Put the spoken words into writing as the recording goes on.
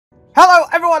Hello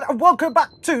everyone and welcome back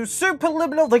to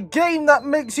Superliminal, the game that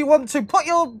makes you want to put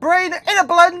your brain in a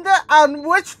blender and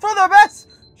wish for the best.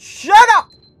 Shut up!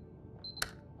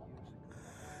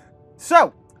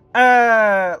 So,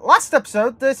 last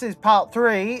episode, this is part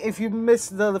 3. If you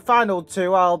missed the final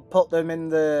 2, I'll put them in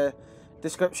the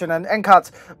description and end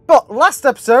cards. But last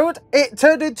episode, it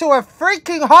turned into a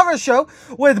freaking horror show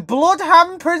with blood,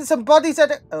 handprints and bodies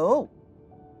and... Oh.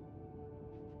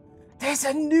 There's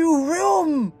a new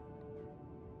room!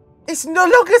 It's no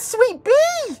longer Sweet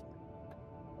Bee!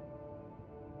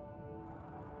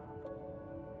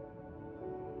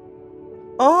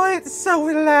 Oh, it's so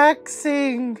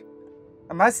relaxing.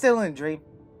 Am I still in a dream?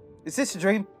 Is this a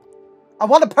dream? I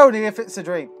want a pony if it's a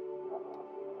dream.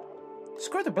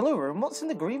 Screw the blue room. What's in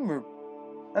the green room?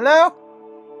 Hello?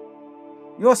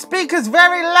 Your speaker's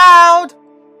very loud.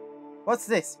 What's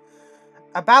this?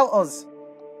 About us.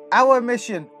 Our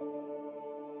mission.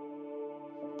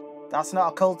 That's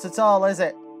not a cult at all, is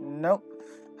it? Nope.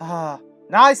 Ah,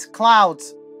 nice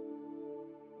clouds.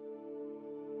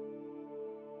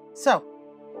 So,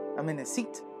 I'm in a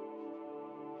seat.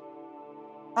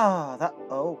 Ah,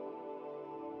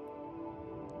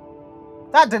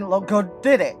 that didn't look good,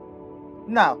 did it?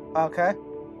 No, okay.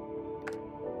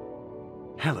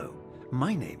 Hello,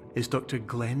 my name is Dr.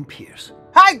 Glenn Pierce.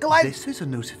 Hi, Glenn! This is a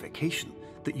notification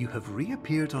that you have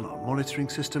reappeared on our monitoring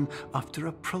system after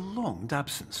a prolonged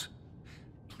absence.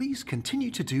 Please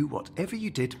continue to do whatever you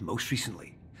did most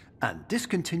recently, and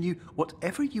discontinue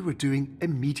whatever you were doing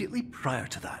immediately prior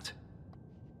to that.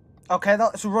 Okay,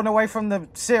 let's run away from the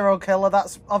serial killer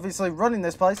that's obviously running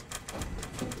this place.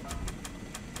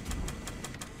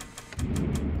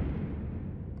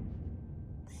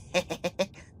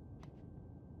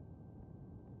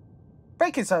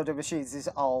 Baking soda machines is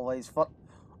always fun.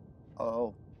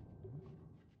 Oh.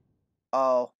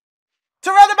 Oh.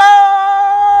 Geronimo!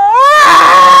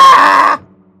 Ah!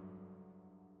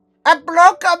 I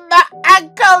broke my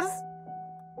ankles!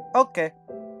 Okay.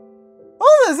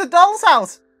 Oh, there's a doll's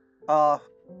house!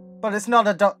 But it's not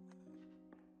a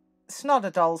It's not a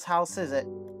doll's house, is it?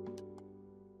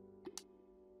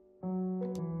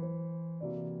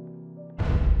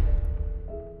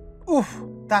 Oof,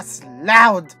 that's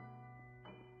loud!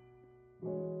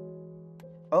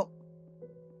 Oh.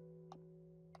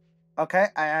 Okay,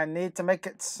 I need to make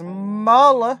it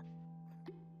smaller.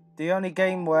 The only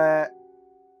game where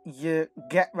you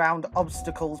get round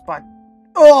obstacles by...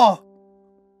 Oh!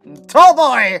 Tall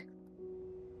boy!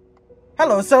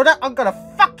 Hello, Soda. I'm gonna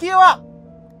fuck you up!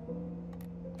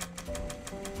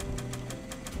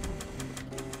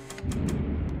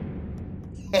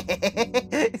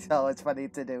 It's always funny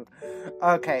to do.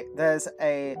 Okay, there's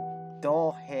a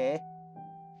door here.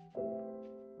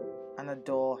 And a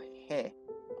door here.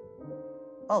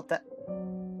 Oh, that...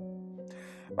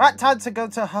 Right, time to go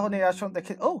to Honey, I Shrunk the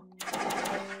Kid. Oh!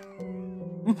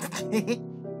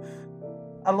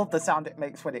 I love the sound it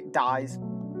makes when it dies.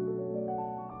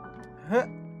 Huh.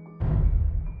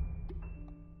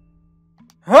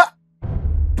 Huh.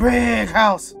 Big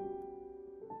house.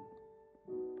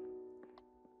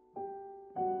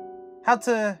 How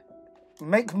to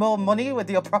make more money with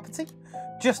your property?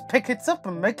 Just pick it up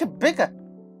and make it bigger.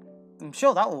 I'm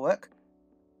sure that will work.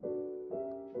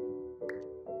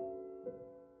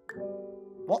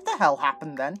 What the hell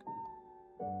happened then?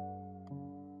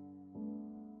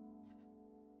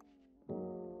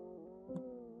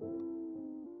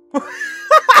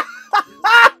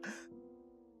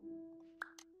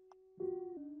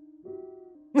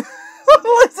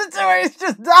 Listen to her, he's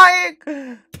just dying!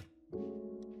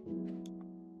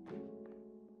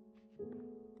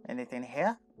 Anything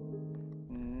here?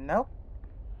 No.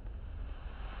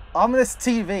 Ominous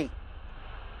TV.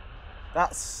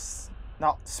 That's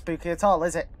not spooky at all,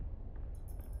 is it?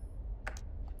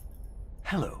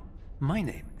 Hello, my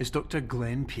name is Dr.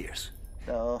 Glenn Pierce.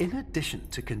 In addition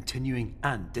to continuing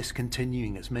and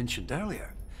discontinuing as mentioned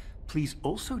earlier, please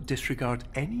also disregard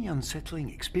any unsettling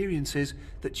experiences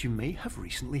that you may have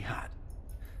recently had.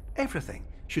 Everything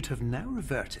should have now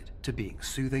reverted to being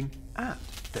soothing and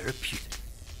therapeutic.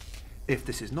 If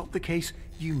this is not the case,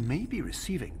 you may be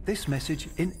receiving this message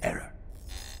in error.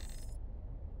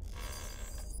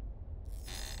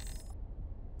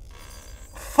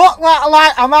 Fuck that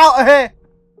light, I'm out of here!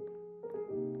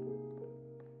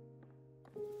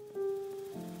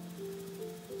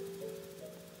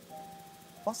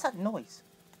 What's that noise?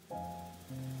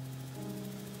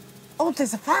 Oh,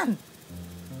 there's a fan!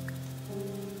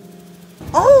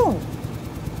 Oh!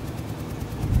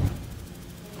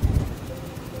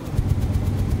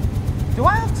 Do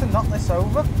I have to knock this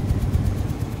over?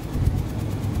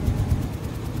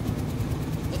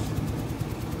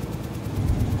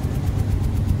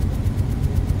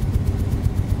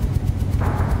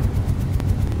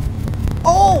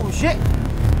 shit!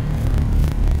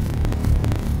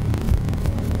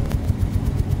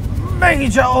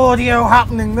 Major audio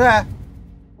happening there!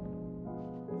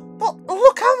 But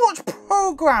look how much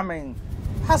programming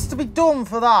has to be done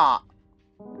for that!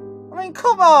 I mean,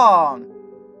 come on!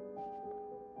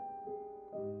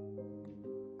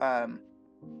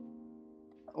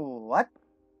 What?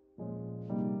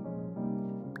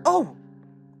 Oh!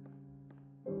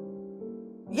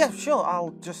 Yeah, sure,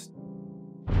 I'll just...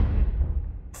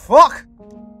 Fuck!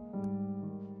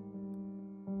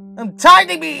 I'm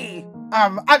Tiny Me!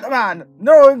 I'm Ant-Man!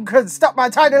 No one can stop my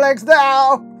tiny legs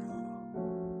now!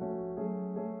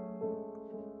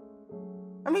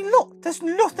 I mean, look, there's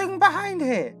nothing behind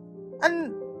here.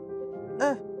 And...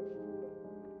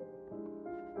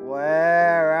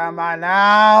 where am I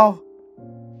now?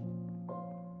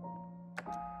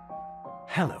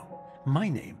 Hello, my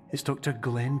name is Dr.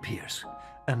 Glenn Pierce,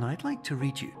 and I'd like to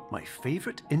read you my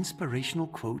favourite inspirational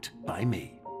quote by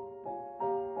me.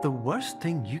 The worst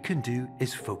thing you can do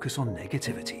is focus on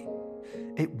negativity.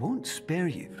 It won't spare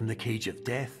you from the cage of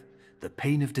death, the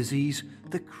pain of disease,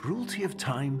 the cruelty of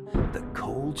time, the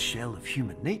cold shell of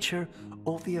human nature,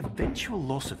 or the eventual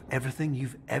loss of everything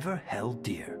you've ever held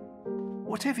dear.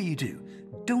 Whatever you do,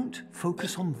 don't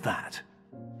focus on that.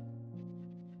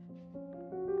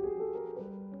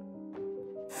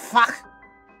 Fuck!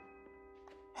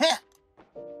 Heh!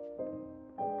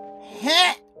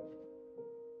 Heh!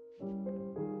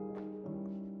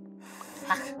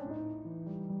 Fuck!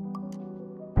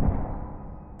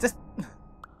 Just...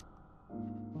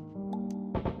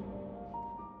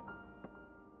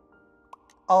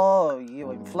 oh, you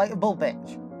inflatable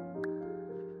bitch.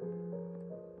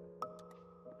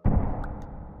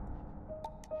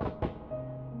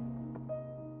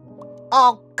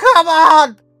 Oh, come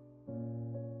on!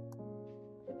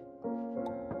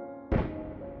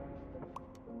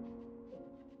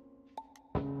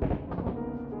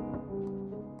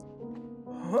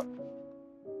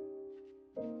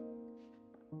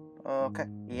 Okay.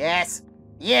 Yes!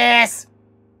 Yes!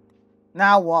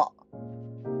 Now what?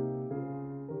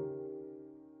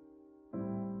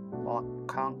 Well,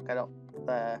 I can't get up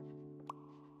there.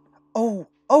 Oh!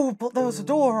 Oh, but there was a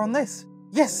door on this!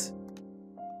 Yes!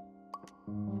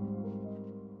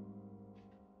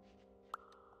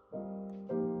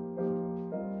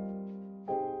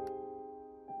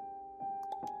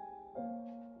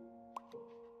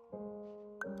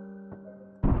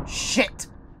 Shit!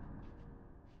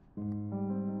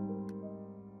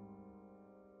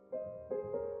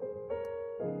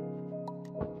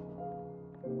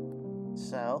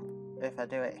 So, if I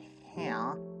do it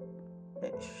here,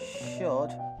 it should...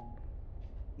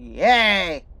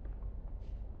 Yay!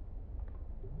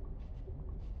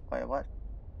 Wait, what?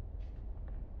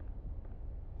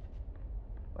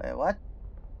 Wait, what?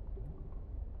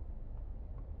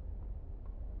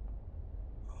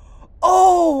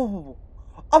 Oh!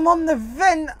 I'm on the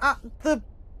vent at the...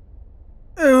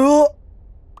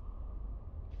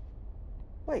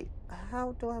 Wait,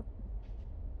 how do I...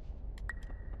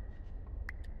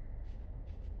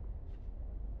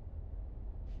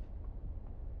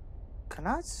 Can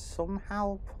I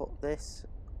somehow put this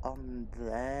on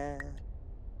there?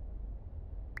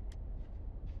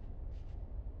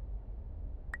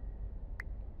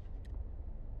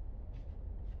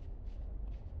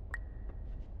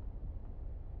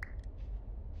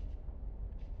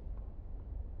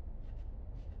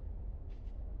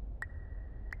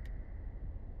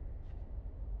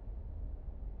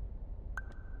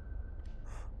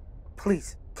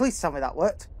 Please, please tell me that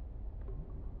worked.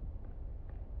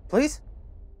 Please?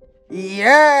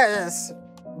 Yes!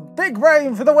 Big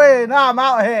brain for the win! I'm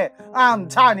out of here! I'm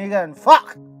tiny again.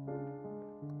 Fuck!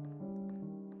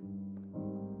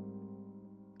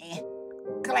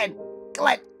 Glenn!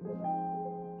 Glenn!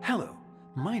 Hello,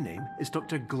 my name is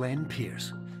Dr. Glenn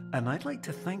Pierce, and I'd like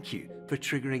to thank you for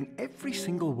triggering every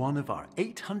single one of our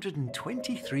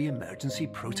 823 emergency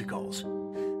protocols.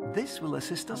 This will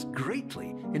assist us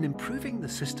greatly in improving the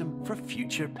system for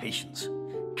future patients.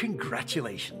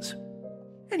 Congratulations!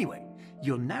 Anyway,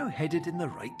 you're now headed in the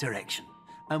right direction,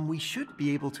 and we should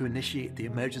be able to initiate the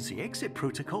emergency exit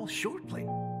protocol shortly.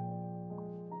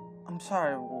 I'm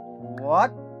sorry,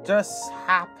 what just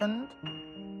happened?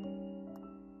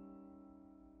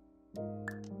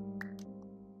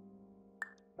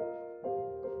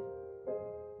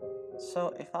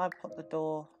 So if I put the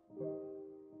door...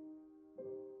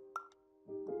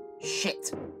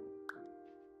 Shit!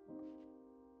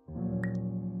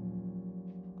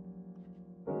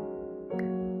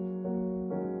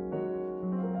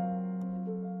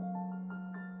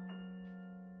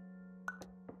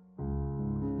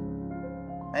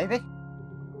 Maybe?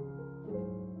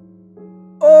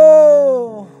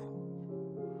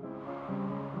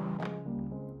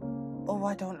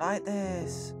 I don't like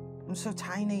this. I'm so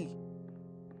tiny.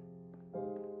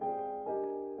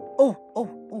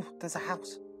 Oh, there's a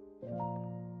house.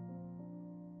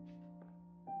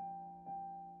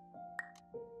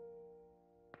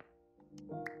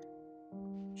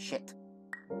 Shit.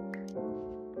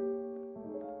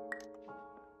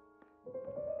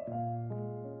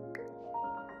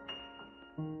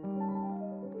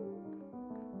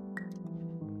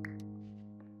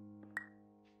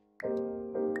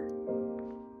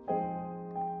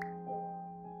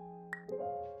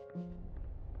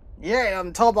 Yeah,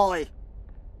 I'm tall boy.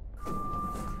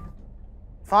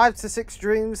 5 to 6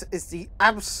 dreams is the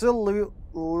absolute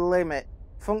limit.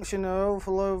 Function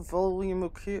overload, volume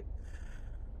acute.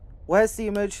 Where's the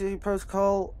emergency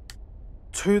protocol?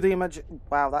 To the emergency.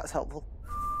 Wow, that's helpful.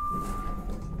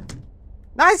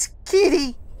 Nice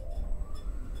kitty!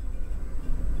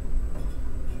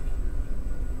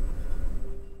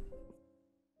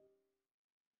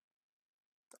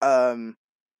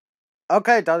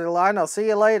 Okay, dotted line, I'll see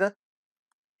you later.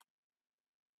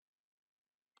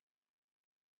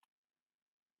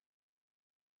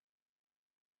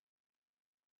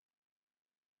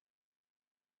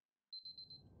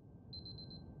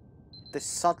 This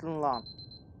sudden alarm.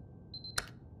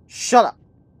 Shut up!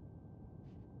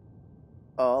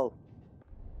 Oh.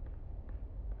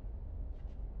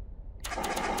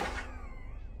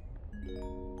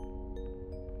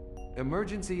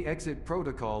 Emergency exit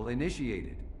protocol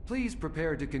initiated. Please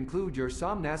prepare to conclude your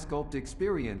Somnasculpt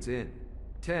experience in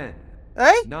 10,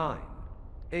 Hey? 9,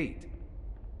 8.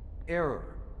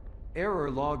 Error. Error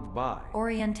logged by.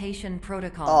 Orientation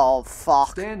protocol. Oh, fuck.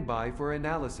 Stand by for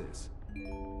analysis.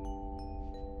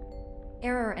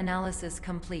 Error analysis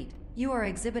complete. You are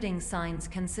exhibiting signs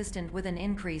consistent with an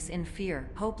increase in fear,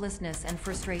 hopelessness, and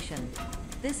frustration.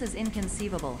 This is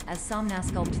inconceivable, as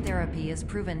Somnasculpt therapy is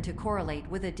proven to correlate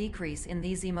with a decrease in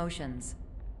these emotions.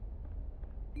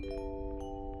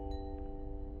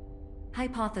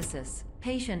 Hypothesis: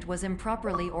 patient was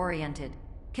improperly oriented.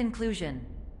 Conclusion: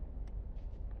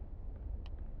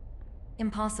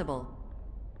 impossible.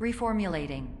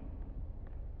 Reformulating.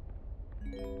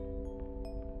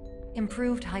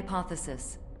 Improved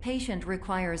hypothesis: patient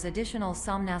requires additional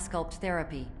Somnasculpt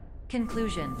therapy.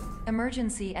 Conclusion: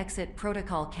 emergency exit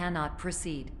protocol cannot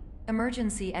proceed.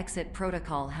 Emergency exit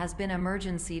protocol has been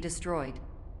emergency destroyed.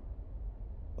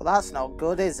 Well, that's not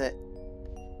good, is it?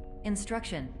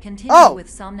 Instruction: continue with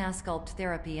Somnasculpt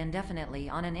therapy indefinitely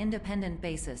on an independent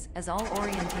basis, as all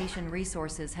orientation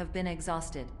resources have been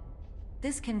exhausted.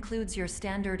 This concludes your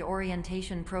standard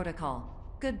orientation protocol.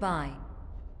 Goodbye.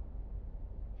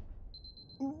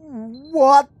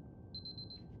 What?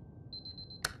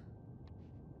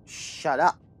 Shut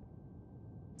up.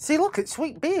 See, look, it's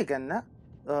Sweet Bee again now.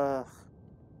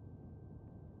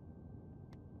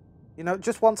 You know,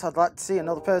 just once I'd like to see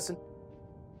another person.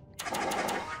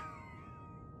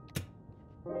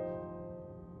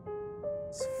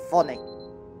 It's funny.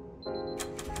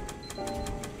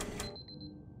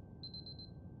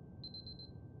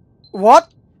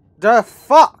 What the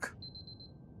fuck?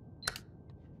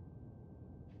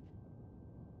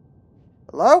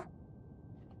 Hello?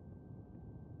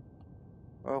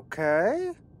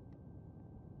 Okay.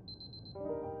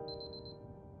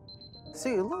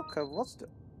 See, look, what's the...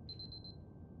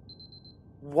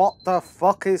 What the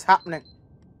fuck is happening?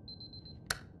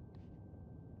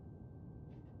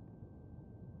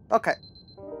 Okay.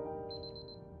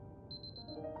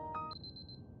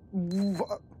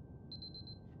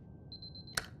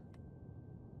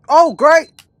 Oh,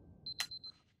 great!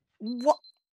 What?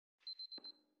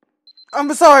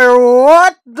 I'm sorry,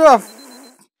 what the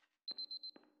f...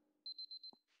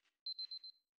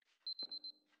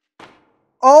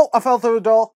 Oh, I fell through the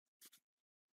door.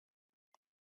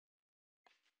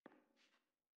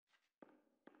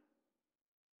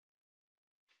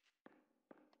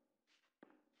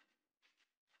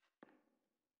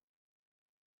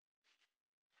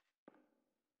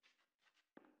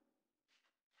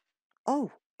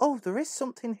 Oh, there is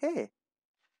something here.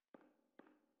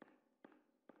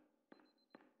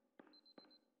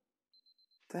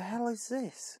 The hell is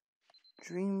this?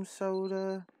 Dream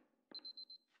soda.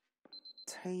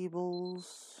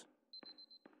 Tables.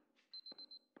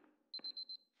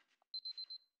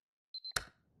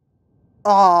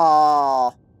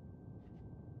 Ah.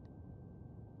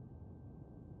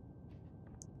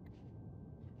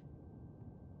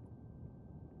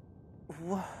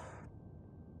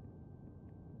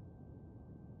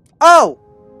 Oh!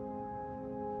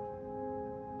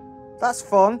 That's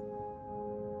fun.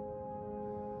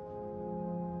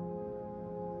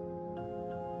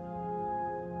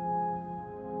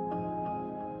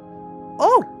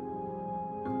 Oh!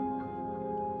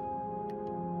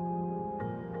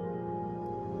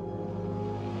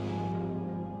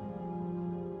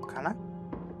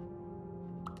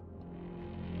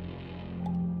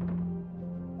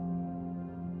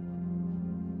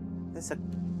 There's a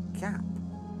gap.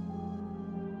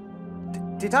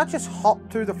 Did I just hop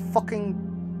through the fucking...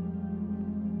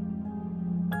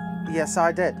 Yes,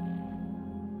 I did.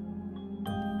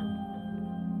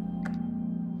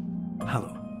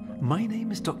 Hello, my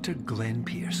name is Dr. Glenn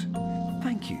Pierce.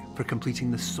 Thank you for completing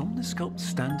the Somnosculpt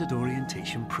Standard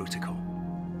Orientation Protocol.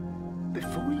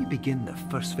 Before you begin the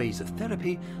first phase of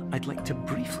therapy, I'd like to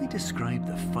briefly describe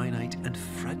the finite and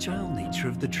fragile nature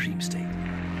of the dream state.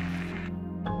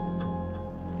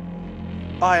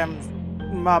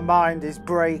 My mind is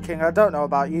breaking. I don't know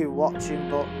about you watching,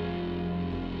 but...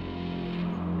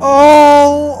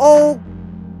 Oh!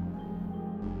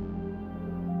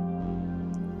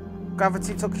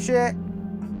 Gravity took a shit.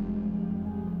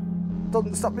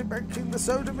 Doesn't stop me benching the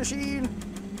soda machine.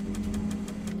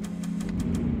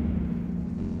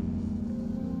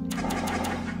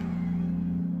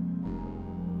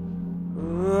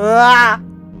 Ah!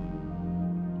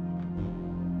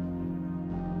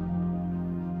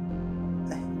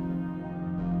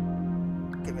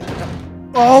 Give me the...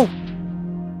 Oh!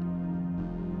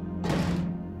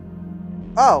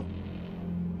 Oh.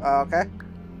 Okay.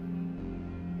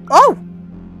 Oh!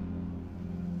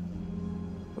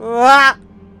 Ah!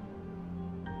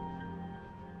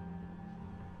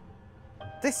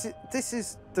 This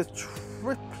is the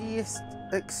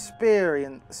trippiest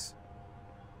experience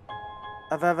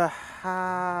I've ever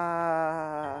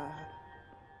had.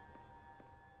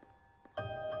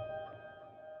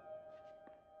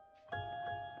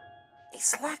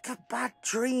 It's like a bad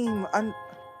dream, and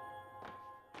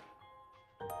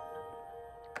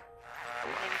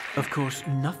Of course,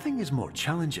 nothing is more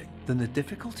challenging than the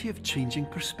difficulty of changing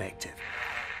perspective,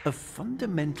 of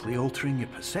fundamentally altering your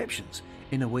perceptions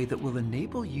in a way that will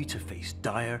enable you to face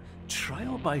dire,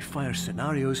 trial-by-fire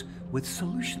scenarios with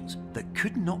solutions that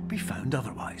could not be found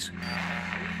otherwise.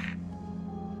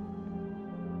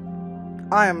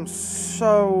 I am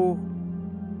so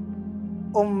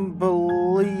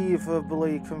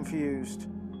unbelievably confused.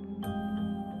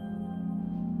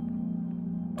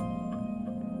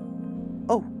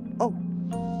 Oh,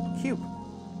 cube.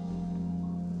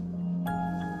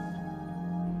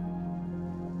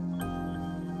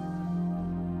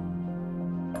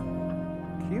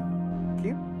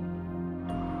 Cube.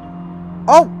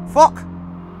 Oh, fuck!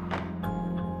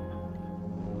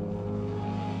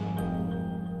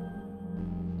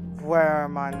 Where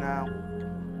am I now?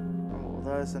 Oh,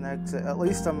 there's an exit. At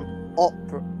least I'm up.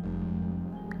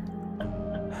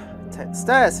 Take the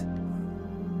stairs.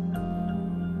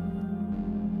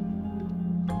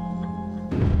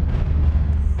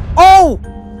 Oh!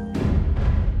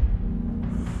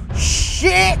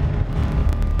 Shit!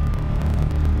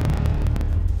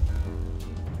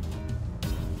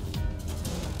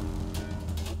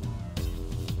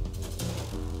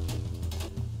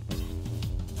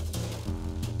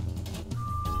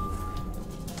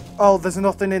 Oh, there's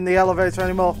nothing in the elevator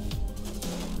anymore.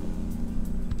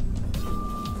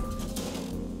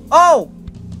 Oh!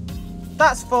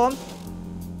 That's fun.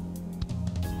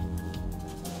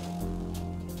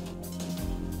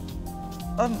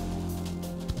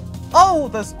 Oh,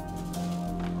 there's...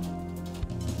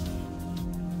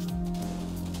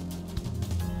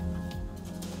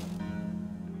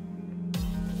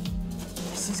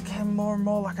 This is getting more and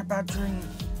more like a bad dream.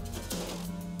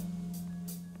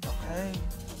 Okay,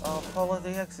 I'll follow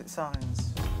the exit signs.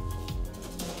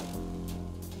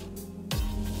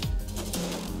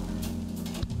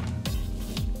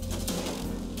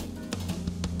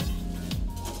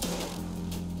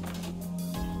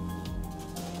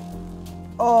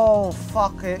 Oh,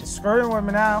 fuck it. Screwing with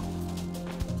me now.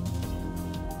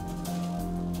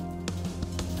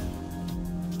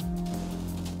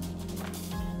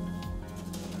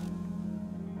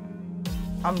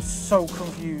 I'm so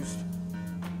confused.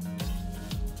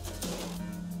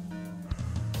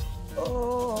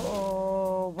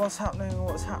 Oh, what's happening?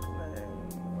 What's happening?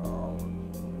 Oh,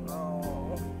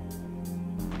 no.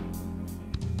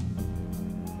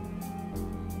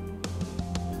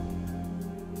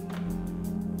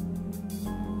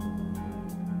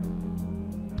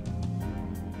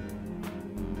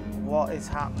 What is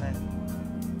happening?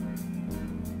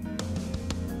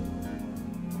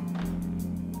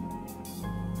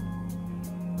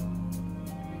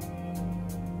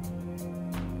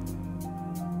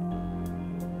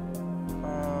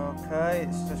 Okay,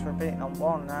 it's just repeating on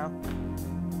one now.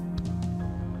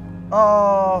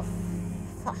 Oh,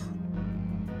 fuck.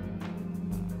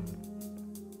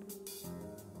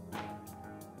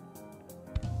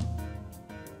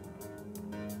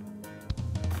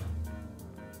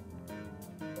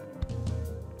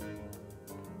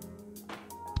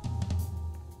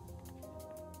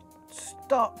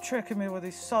 Stop tricking me with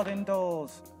these sodding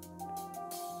doors.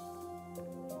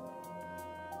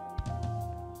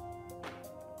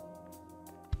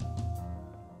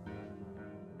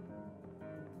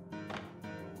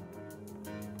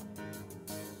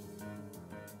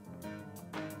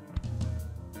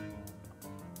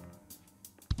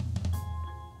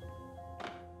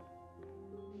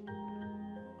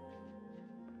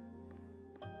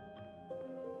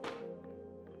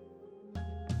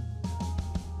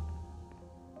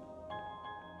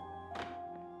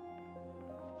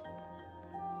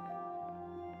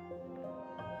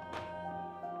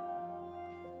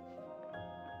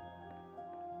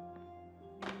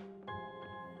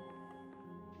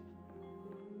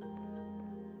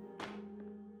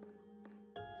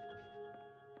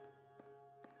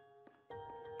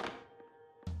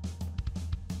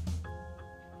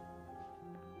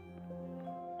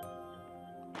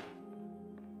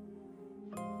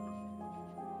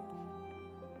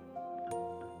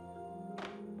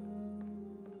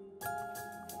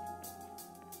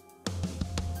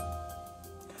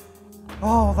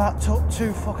 Oh, that took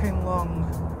too fucking long.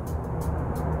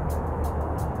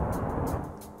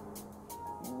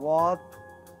 What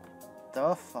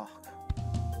the fuck?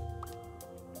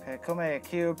 Okay, come here,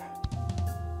 cube.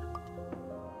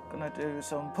 Gonna do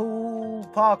some pool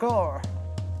parkour.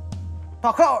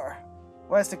 Parkour!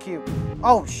 Where's the cube?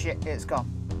 Oh shit, it's gone.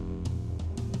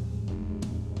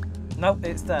 Nope,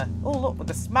 it's there. Oh, look, with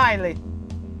the smiley.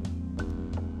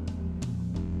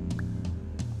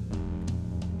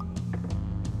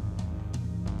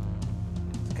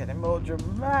 Getting more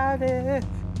dramatic.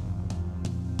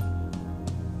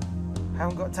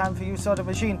 Haven't got time for you, soda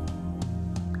machine.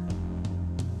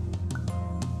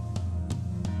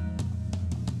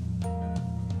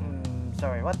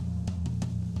 Sorry, what?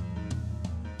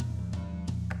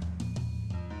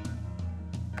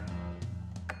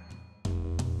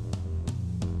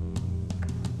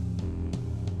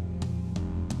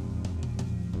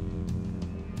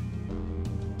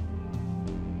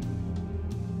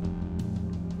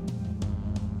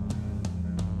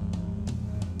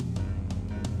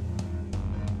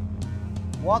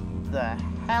 What the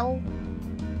hell?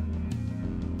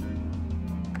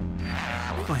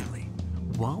 Finally,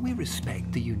 while we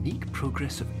respect the unique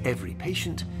progress of every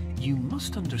patient, you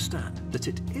must understand that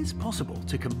it is possible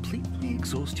to completely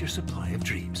exhaust your supply of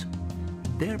dreams,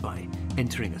 thereby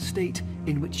entering a state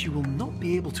in which you will not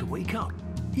be able to wake up,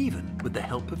 even with the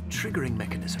help of triggering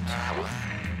mechanisms.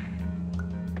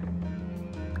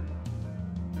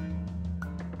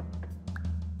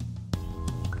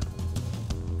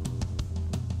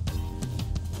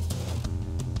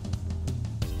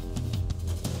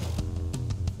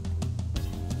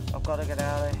 I've got to get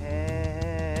out of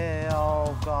here.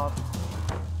 Oh god.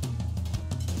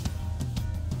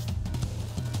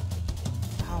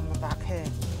 How am I back here?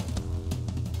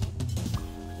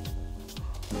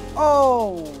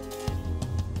 Oh!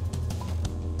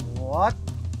 What?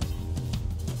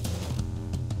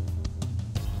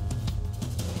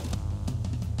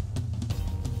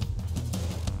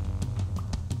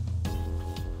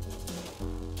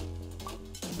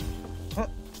 Huh?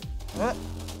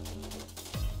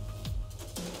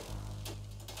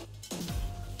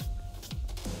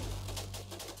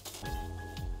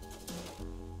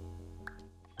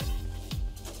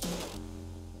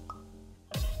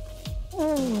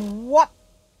 What?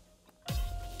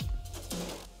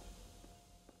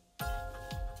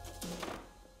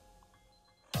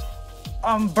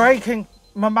 I'm breaking.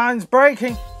 My mind's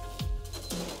breaking.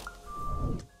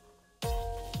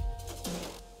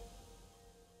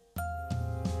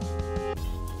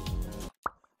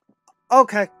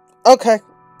 Okay.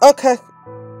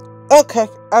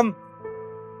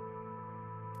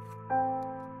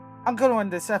 I'm going to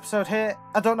end this episode here.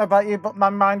 I don't know about you, but my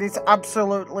mind is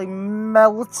absolutely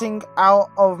melting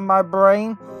out of my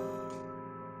brain.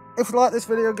 If you like this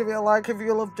video, give it a like. If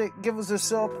you loved it, give us a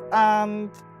sub. And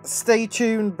stay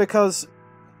tuned, because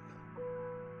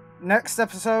next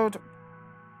episode,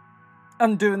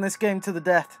 I'm doing this game to the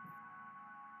death.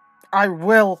 I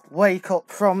will wake up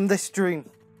from this dream.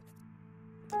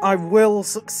 I will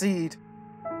succeed.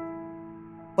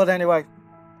 But anyway,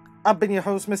 I've been your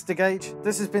host, Mr. Gage.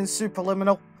 This has been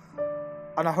Superliminal,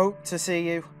 and I hope to see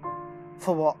you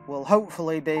for what will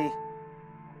hopefully be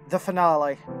the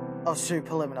finale of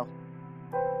Superliminal.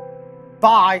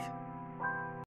 Bye!